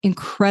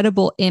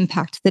incredible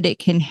impact that it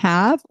can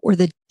have, or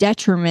the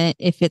detriment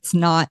if it's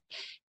not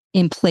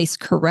in place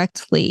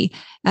correctly.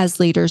 As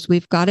leaders,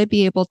 we've got to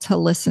be able to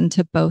listen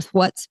to both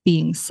what's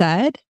being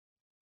said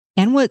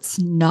and what's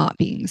not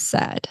being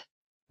said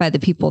by the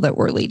people that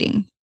we're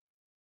leading.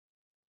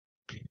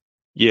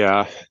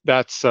 Yeah,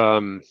 that's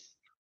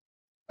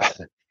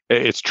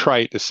it's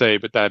trite to say,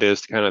 but that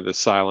is kind of the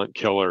silent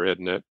killer,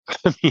 isn't it?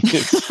 I mean,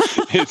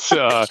 it's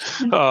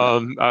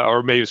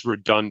or maybe it's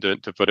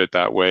redundant to put it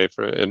that way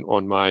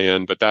on my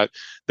end, but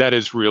that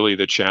is really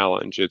the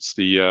challenge. It's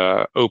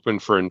the open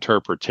for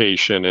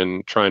interpretation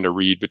and trying to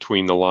read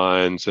between the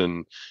lines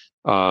and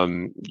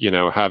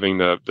having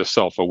the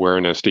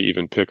self-awareness to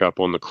even pick up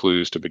on the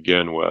clues to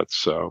begin with.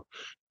 So,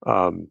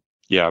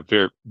 yeah,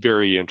 very,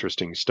 very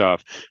interesting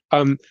stuff.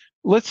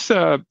 Let's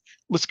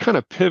kind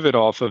of pivot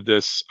off of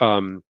this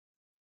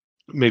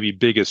maybe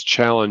biggest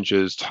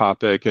challenges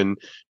topic and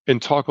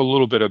talk a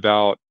little bit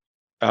about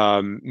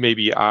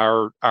maybe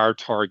our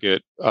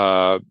target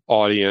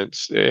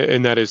audience,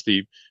 and that is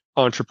the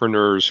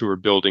entrepreneurs who are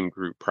building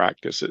group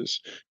practices.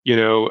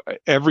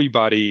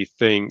 Everybody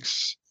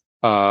thinks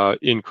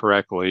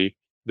incorrectly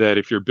that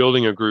if you're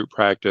building a group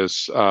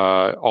practice,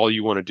 all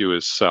you want to do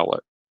is sell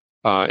it.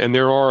 And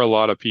there are a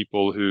lot of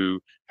people who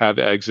have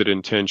exit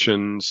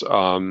intentions,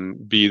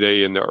 be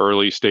they in the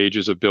early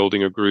stages of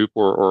building a group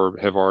or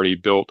have already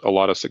built a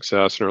lot of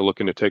success and are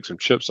looking to take some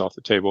chips off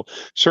the table.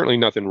 Certainly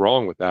nothing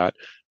wrong with that.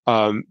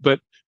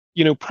 But,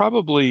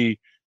 probably,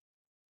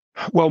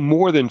 well,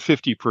 more than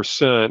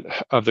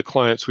 50% of the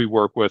clients we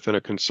work with in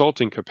a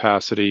consulting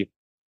capacity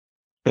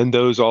and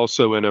those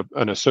also in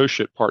an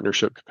associate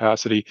partnership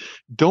capacity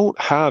don't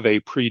have a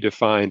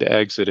predefined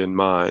exit in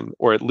mind,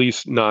 or at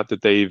least not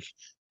that they've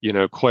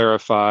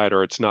clarified,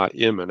 or it's not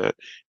imminent.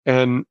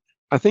 And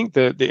I think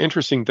that the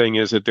interesting thing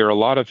is that there are a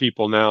lot of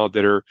people now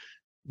that are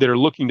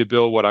looking to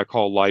build what I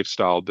call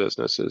lifestyle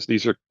businesses.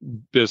 These are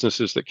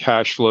businesses that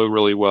cash flow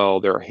really well.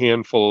 There are a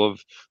handful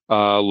of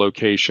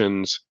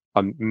locations,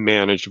 a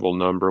manageable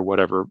number,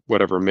 whatever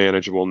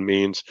manageable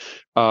means.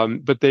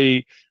 But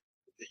they're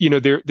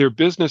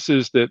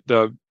businesses that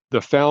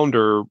the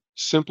founder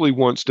simply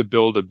wants to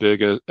build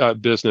a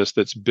business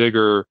that's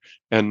bigger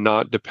and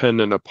not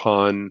dependent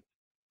upon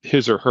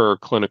his or her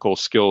clinical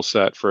skill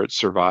set for its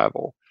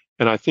survival.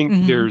 And I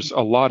think there's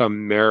a lot of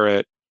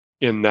merit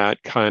in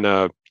that kind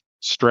of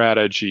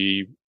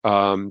strategy,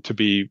 to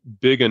be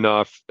big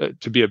enough,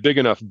 to be a big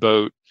enough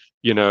boat,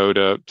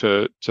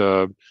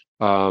 to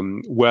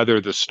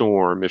weather the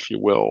storm, if you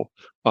will,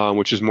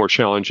 which is more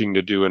challenging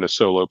to do in a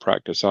solo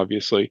practice,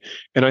 obviously.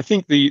 And I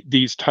think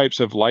these types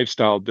of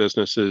lifestyle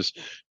businesses,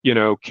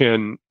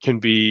 can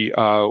be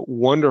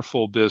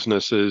wonderful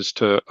businesses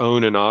to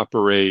own and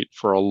operate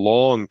for a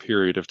long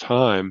period of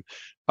time.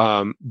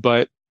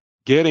 But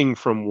getting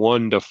from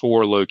 1 to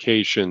 4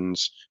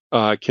 locations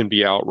can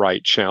be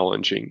outright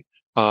challenging,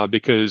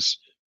 because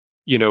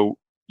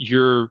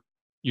you're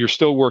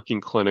still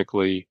working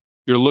clinically.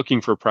 You're looking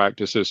for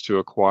practices to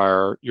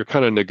acquire. You're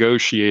kind of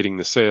negotiating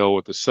the sale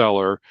with the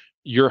seller.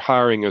 You're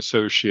hiring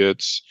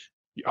associates.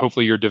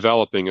 Hopefully, you're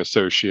developing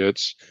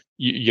associates.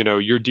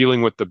 You're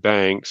dealing with the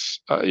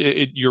banks.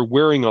 You're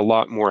wearing a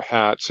lot more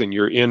hats, and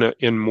you're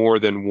in more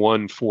than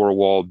one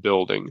 4-wall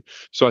building.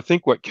 So I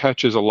think what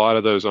catches a lot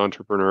of those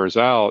entrepreneurs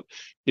out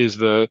is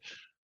the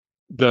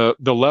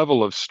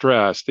level of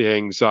stress, the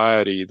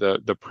anxiety,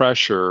 the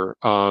pressure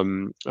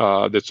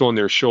that's on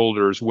their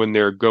shoulders when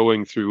they're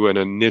going through an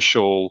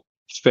initial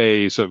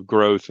phase of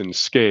growth and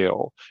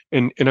scale.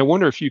 And I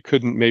wonder if you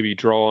couldn't maybe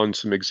draw on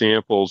some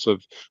examples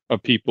of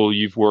people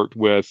you've worked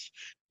with,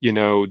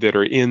 that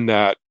are in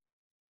that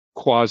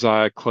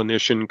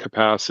quasi-clinician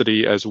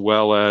capacity, as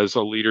well as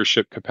a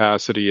leadership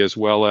capacity, as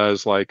well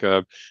as like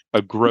a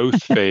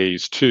growth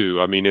phase too.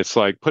 I mean, it's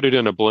like put it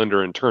in a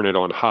blender and turn it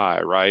on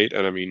high, right?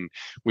 And I mean,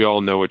 we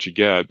all know what you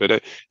get.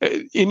 But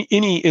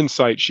any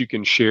insights you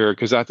can share,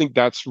 because I think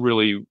that's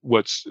really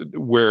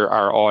where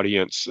our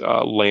audience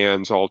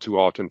lands all too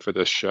often for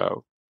this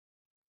show.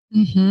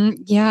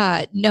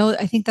 Yeah, no,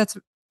 I think that's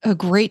a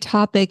great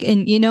topic.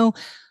 And,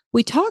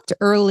 we talked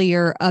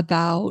earlier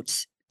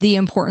about the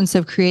importance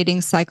of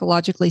creating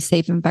psychologically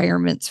safe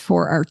environments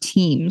for our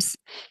teams.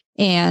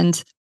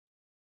 And,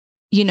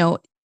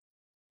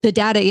 the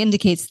data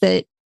indicates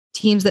that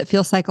teams that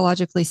feel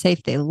psychologically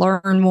safe, they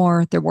learn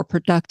more, they're more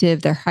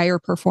productive, they're higher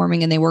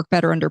performing, and they work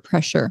better under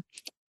pressure.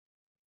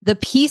 The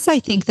piece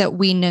I think that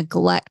we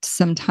neglect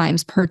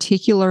sometimes,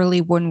 particularly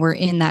when we're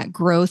in that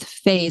growth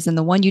phase, and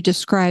the one you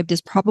described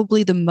is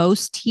probably the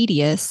most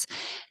tedious,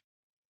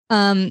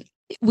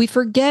 we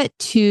forget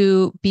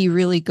to be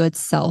really good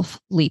self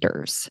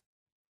leaders.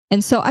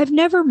 And so I've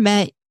never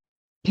met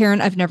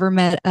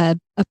a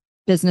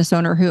business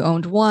owner who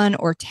owned 1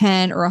 or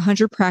 10 or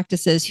 100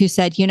 practices who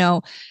said,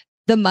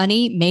 the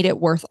money made it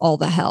worth all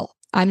the hell.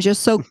 I'm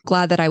just so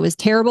glad that I was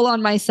terrible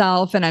on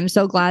myself. And I'm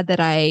so glad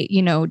that I,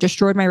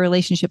 destroyed my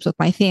relationships with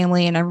my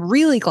family. And I'm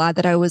really glad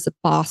that I was a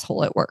boss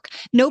hole at work.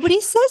 Nobody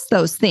says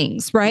those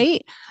things,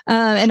 right?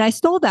 And I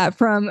stole that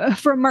from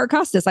Mark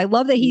Costas. I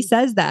love that he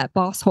says that,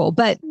 boss hole.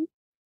 But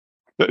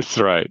that's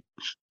right.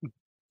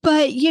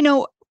 But,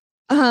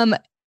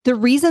 the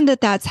reason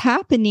that that's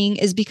happening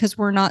is because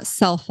we're not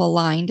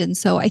self-aligned. And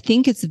so I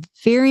think it's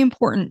very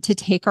important to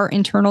take our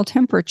internal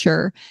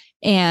temperature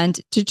and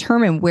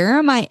determine, where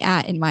am I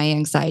at in my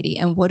anxiety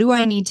and what do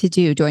I need to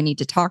do? Do I need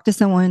to talk to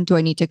someone? Do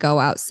I need to go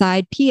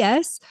outside?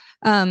 P.S.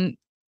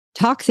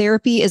 Talk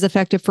therapy is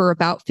effective for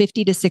about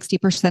 50 to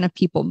 60% of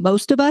people.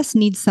 Most of us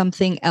need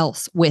something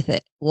else with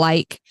it,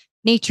 like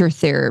nature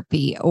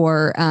therapy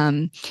or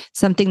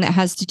something that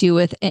has to do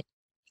with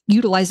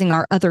utilizing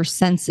our other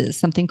senses,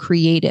 something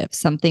creative,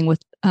 something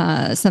with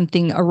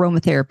something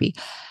aromatherapy.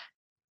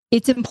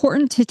 it's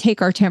important to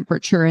take our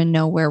temperature and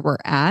know where we're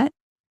at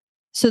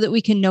so that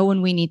we can know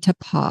when we need to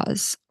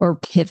pause or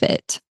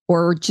pivot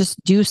or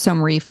just do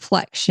some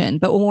reflection.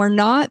 But when we're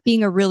not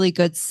being a really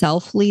good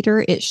self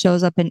leader, it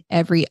shows up in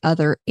every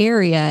other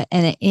area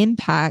and it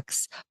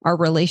impacts our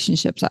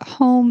relationships at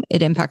home.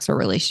 It impacts our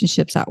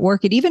relationships at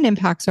work. It even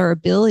impacts our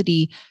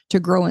ability to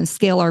grow and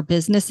scale our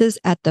businesses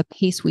at the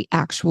pace we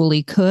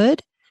actually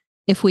could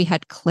if we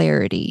had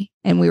clarity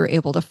and we were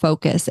able to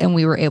focus and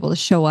we were able to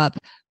show up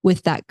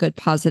with that good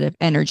positive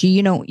energy.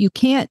 You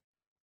can't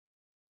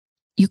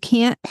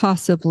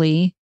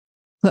possibly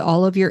put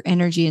all of your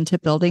energy into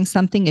building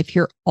something if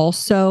you're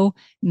also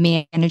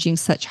managing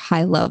such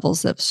high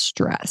levels of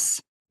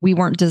stress. We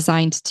weren't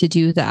designed to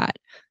do that.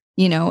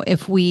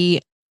 If we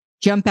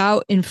jump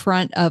out in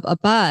front of a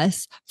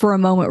bus for a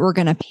moment, we're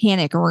going to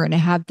panic and we're going to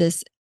have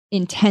this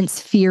intense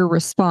fear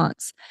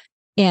response.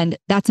 And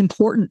that's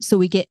important. So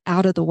we get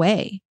out of the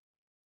way.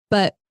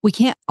 But we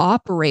can't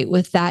operate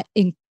with that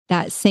in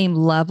that same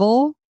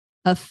level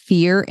of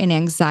fear and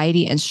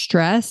anxiety and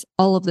stress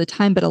all of the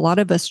time, but a lot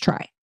of us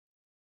try.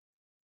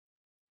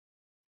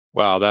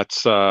 Wow,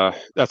 that's a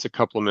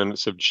couple of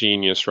minutes of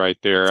genius right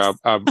there.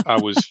 I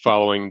was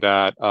following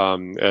that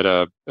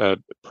at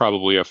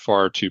probably a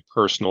far too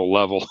personal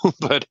level,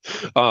 but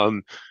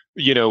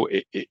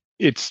it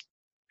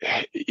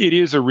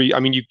is I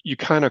mean, you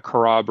kind of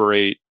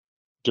corroborate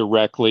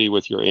directly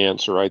with your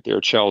answer right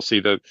there, Chelsea.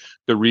 The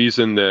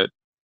reason that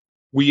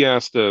we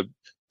ask the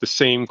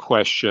same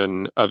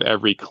question of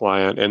every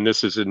client, and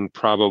this is in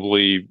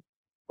probably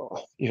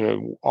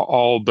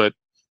all but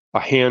a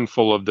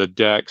handful of the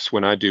decks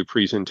when I do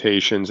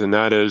presentations, and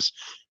that is,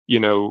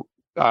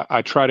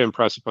 I try to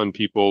impress upon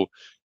people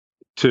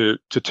to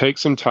take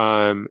some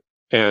time,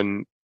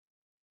 and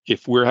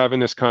if we're having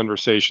this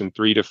conversation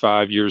 3 to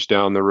 5 years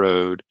down the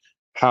road,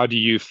 how do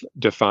you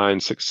define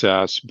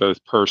success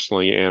both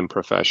personally and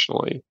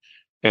professionally?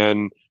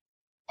 And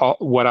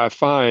what I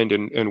find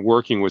in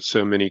working with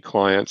so many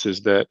clients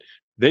is that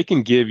they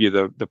can give you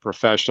the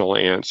professional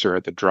answer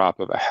at the drop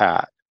of a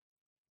hat.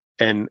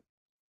 And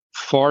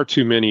far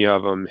too many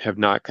of them have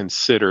not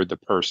considered the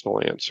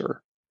personal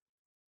answer.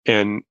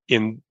 And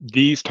in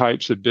these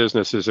types of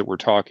businesses that we're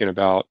talking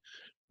about,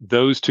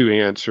 those two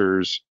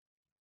answers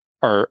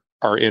are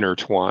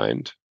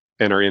intertwined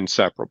and are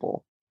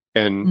inseparable.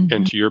 And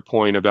to your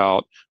point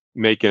about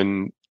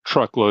making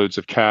truckloads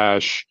of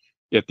cash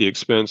at the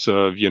expense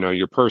of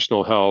your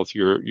personal health,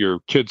 your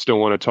kids don't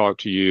want to talk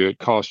to you, it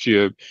costs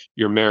you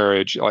your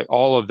marriage, like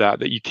all of that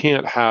you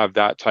can't have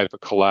that type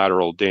of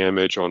collateral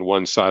damage on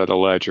one side of the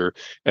ledger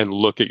and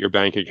look at your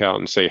bank account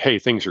and say, hey,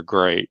 things are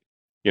great.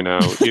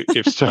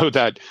 If so,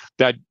 that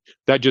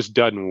just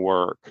doesn't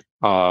work,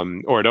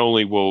 or it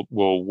only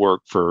will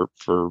work for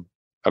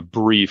a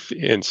brief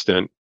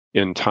instant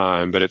in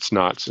time, but it's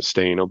not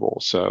sustainable.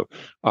 So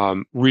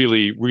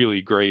really,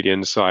 really great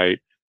insight.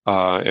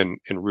 And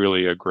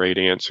really a great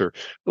answer.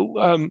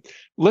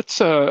 Let's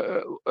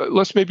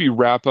maybe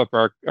wrap up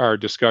our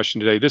discussion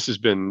today. This has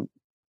been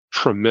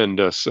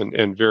tremendous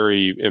and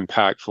very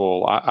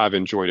impactful. I've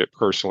enjoyed it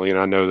personally, and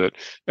I know that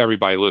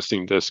everybody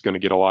listening to this is going to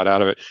get a lot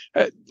out of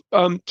it.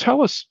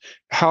 Tell us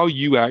how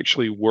you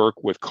actually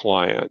work with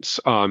clients.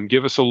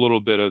 Give us a little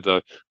bit of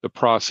the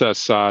process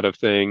side of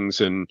things,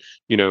 and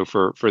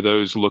for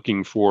those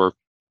looking for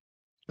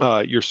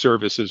your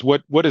services,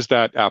 what does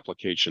that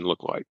application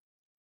look like?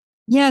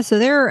 Yeah, so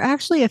there are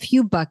actually a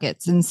few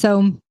buckets. And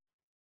so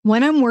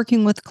when I'm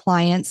working with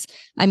clients,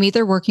 I'm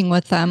either working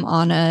with them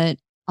on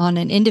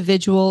an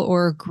individual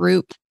or a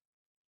group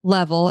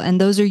level,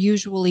 and those are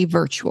usually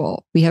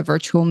virtual. We have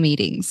virtual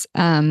meetings.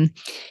 And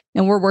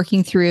we're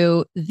working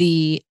through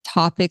the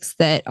topics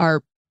that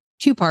are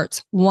two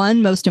parts.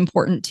 One, most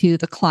important to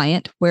the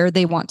client, where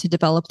they want to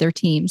develop their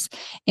teams.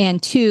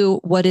 And two,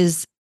 what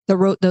is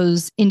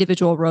those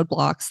individual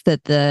roadblocks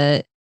that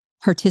the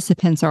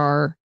participants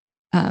are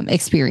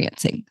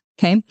experiencing.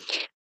 Okay.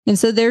 And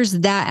so there's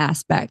that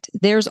aspect.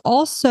 There's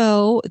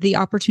also the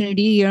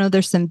opportunity,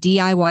 there's some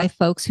DIY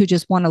folks who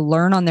just want to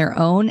learn on their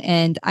own.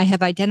 And I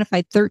have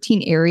identified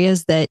 13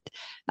 areas that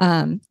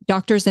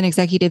doctors and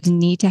executives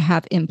need to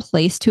have in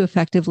place to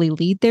effectively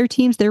lead their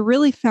teams. They're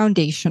really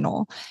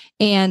foundational.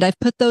 And I've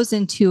put those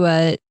into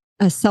a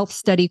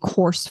self-study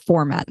course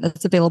format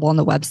that's available on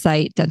the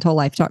website,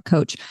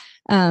 dentallife.coach.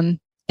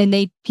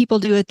 And people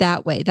do it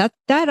that way. That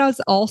is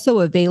also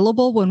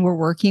available when we're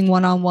working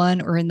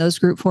one-on-one or in those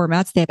group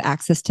formats. They have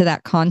access to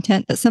that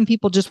content, but some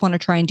people just want to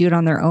try and do it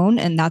on their own.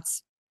 And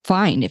that's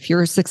fine. If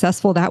you're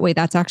successful that way,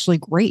 that's actually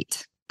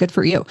great. Good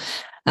for you.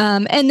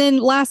 And then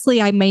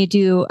lastly, I may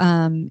do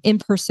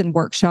in-person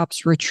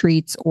workshops,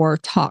 retreats, or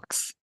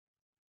talks.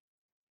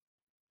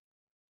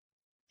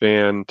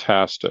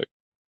 Fantastic.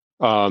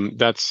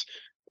 That's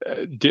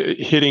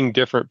hitting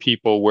different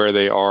people where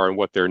they are and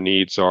what their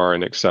needs are,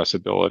 and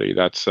accessibility.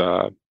 That's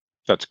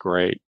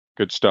great.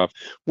 Good stuff.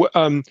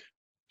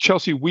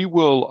 Chelsea, we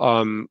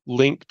will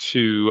link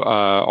to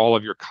all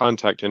of your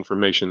contact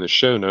information in the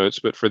show notes.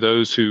 But for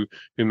those who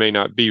may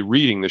not be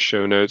reading the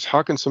show notes,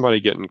 how can somebody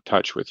get in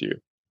touch with you?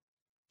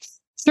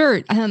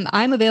 Sure.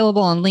 I'm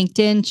available on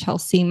LinkedIn,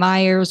 Chelsea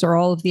Myers, or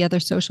all of the other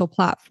social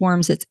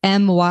platforms. It's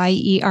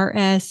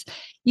Myers.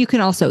 You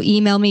can also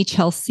email me,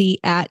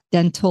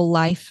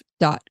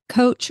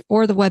 chelsea@dentallife.coach,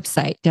 or the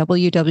website,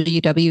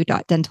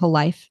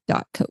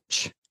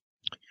 www.dentallife.coach.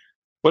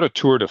 What a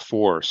tour de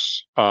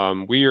force.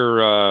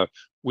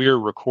 We are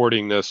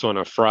recording this on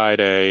a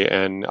Friday,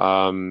 and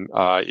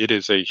it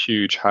is a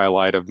huge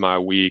highlight of my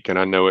week, and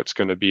I know it's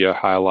going to be a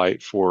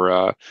highlight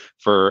for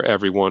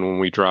everyone when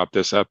we drop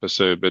this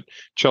episode. But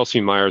Chelsea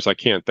Myers, I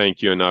can't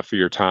thank you enough for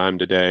your time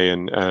today,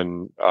 and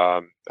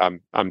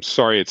I'm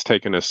sorry it's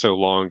taken us so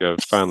long to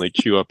finally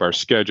queue up our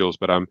schedules,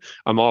 but I'm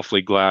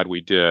awfully glad we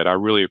did. I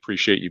really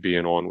appreciate you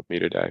being on with me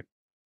today.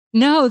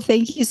 No,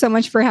 thank you so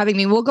much for having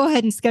me. We'll go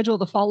ahead and schedule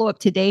the follow-up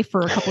today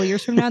for a couple of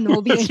years from now, and then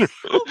we'll be in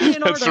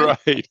That's order.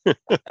 Right.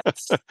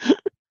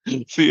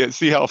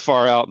 See how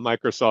far out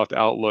Microsoft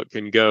Outlook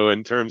can go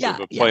in terms of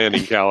a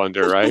planning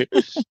calendar, right?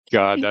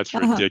 God, that's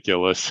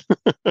ridiculous.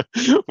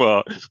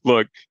 Well,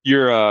 look,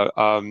 you're a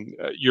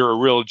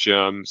real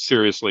gem.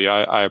 Seriously,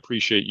 I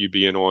appreciate you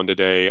being on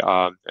today,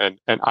 and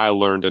I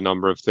learned a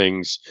number of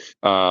things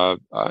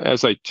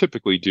as I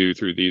typically do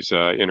through these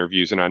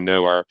interviews, and I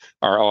know our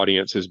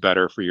audience is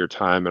better for your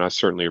time, and I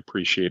certainly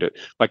appreciate it.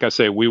 Like I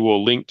say, we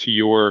will link to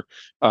your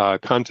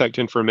contact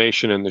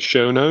information in the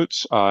show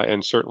notes,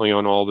 and certainly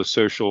on all the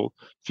social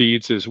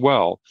feeds as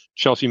well.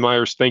 Chelsea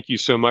Myers, thank you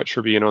so much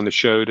for being on the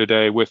show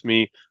today with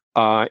me.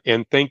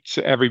 And thanks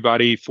to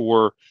everybody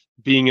for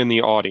being in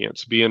the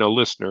audience, being a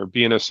listener,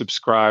 being a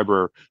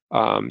subscriber,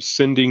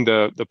 sending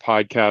the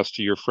podcast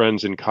to your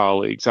friends and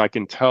colleagues. I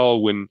can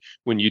tell when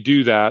you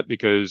do that,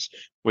 because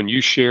when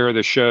you share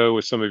the show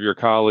with some of your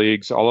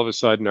colleagues, all of a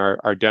sudden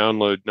our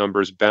download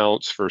numbers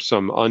bounce for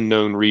some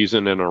unknown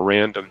reason in a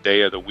random day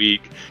of the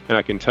week. And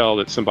I can tell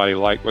that somebody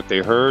liked what they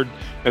heard,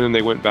 and then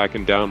they went back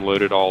and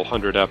downloaded all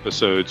 100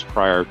 episodes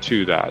prior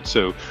to that.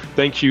 So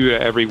thank you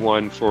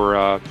everyone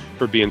for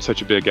being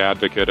such a big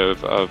advocate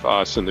of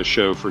us and the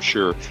show, for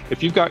sure.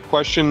 If you've got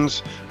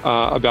questions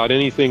about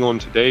anything on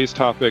today's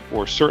topic,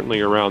 or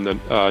certainly around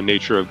the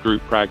nature of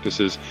group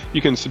practices,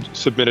 you can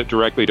submit it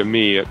directly to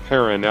me at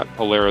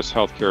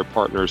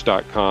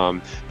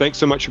Perrin@PolarisHealthcarePartners.com. Thanks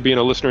so much for being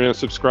a listener and a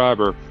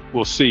subscriber.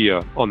 We'll see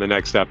you on the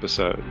next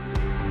episode.